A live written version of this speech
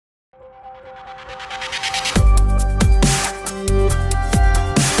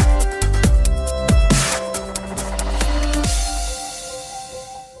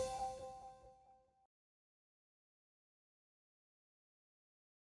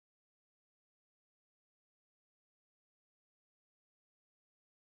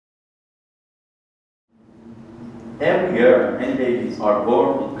Every year, many babies are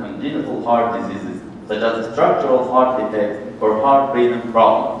born with congenital heart diseases, such as structural heart defects or heart rhythm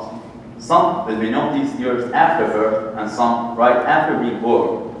problems. Some will be noticed years after birth and some right after being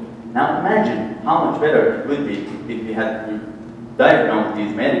born. Now imagine how much better it would be if we had diagnosed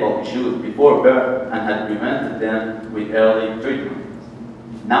these medical issues before birth and had prevented them with early treatment.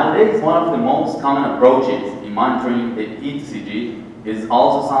 Nowadays, one of the most common approaches in monitoring the ECG is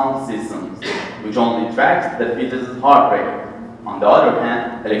ultrasound systems, which only tracks the fetus's heart rate. On the other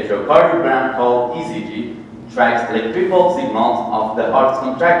hand, electrocardiogram called ECG tracks electrical signals of the heart's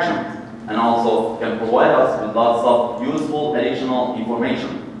contractions and also can provide us with lots of useful additional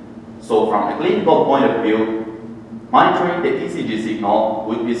information. So from a clinical point of view, monitoring the ECG signal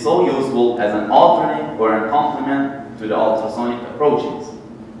would be so useful as an alternate or a complement to the ultrasonic approaches.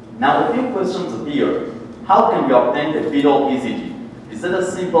 Now a few questions appear. How can we obtain the fetal ECG? Is it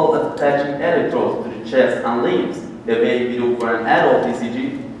as simple as attaching electrodes to the chest and limbs the way we do for an adult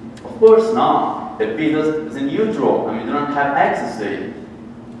ECG? Of course not. The fetus is in utero and we do not have access to it.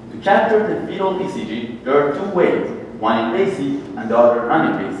 To capture the fetal ECG, there are two ways, one invasive and the other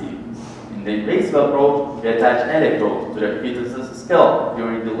non-invasive. In the invasive approach, we attach electrodes to the fetus's skull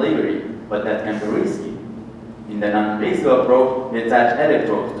during delivery, but that can be risky. In the non-invasive approach, we attach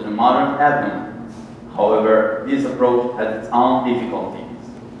electrodes to the mother's abdomen. However, this approach has its own difficulties.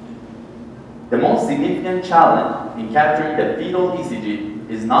 The most significant challenge in capturing the fetal ECG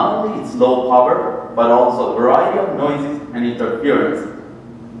is not only its low power, but also a variety of noises and interferences.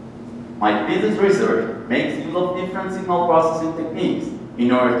 My thesis research makes use of different signal processing techniques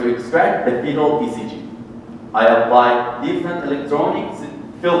in order to extract the fetal ECG. I apply different electronic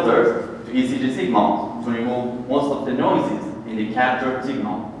filters to ECG signals to remove most of the noises in the captured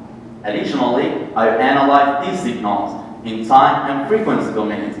signal. Additionally, I analyze these signals in time and frequency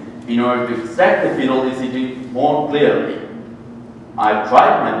domains in order to extract the fetal ECG more clearly. I've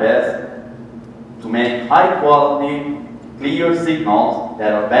tried my best to make high-quality, clear signals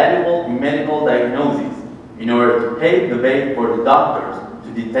that are valuable in medical diagnosis in order to pave the way for the doctors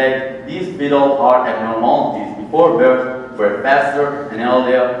to detect these fetal heart abnormalities before birth for a faster and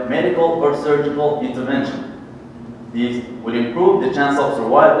earlier medical or surgical intervention. This will improve the chance of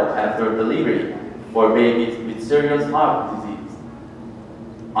survival after delivery for babies with serious heart disease.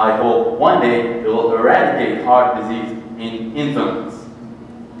 I hope one day we will eradicate heart disease in infants.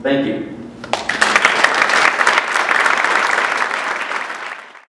 Thank you.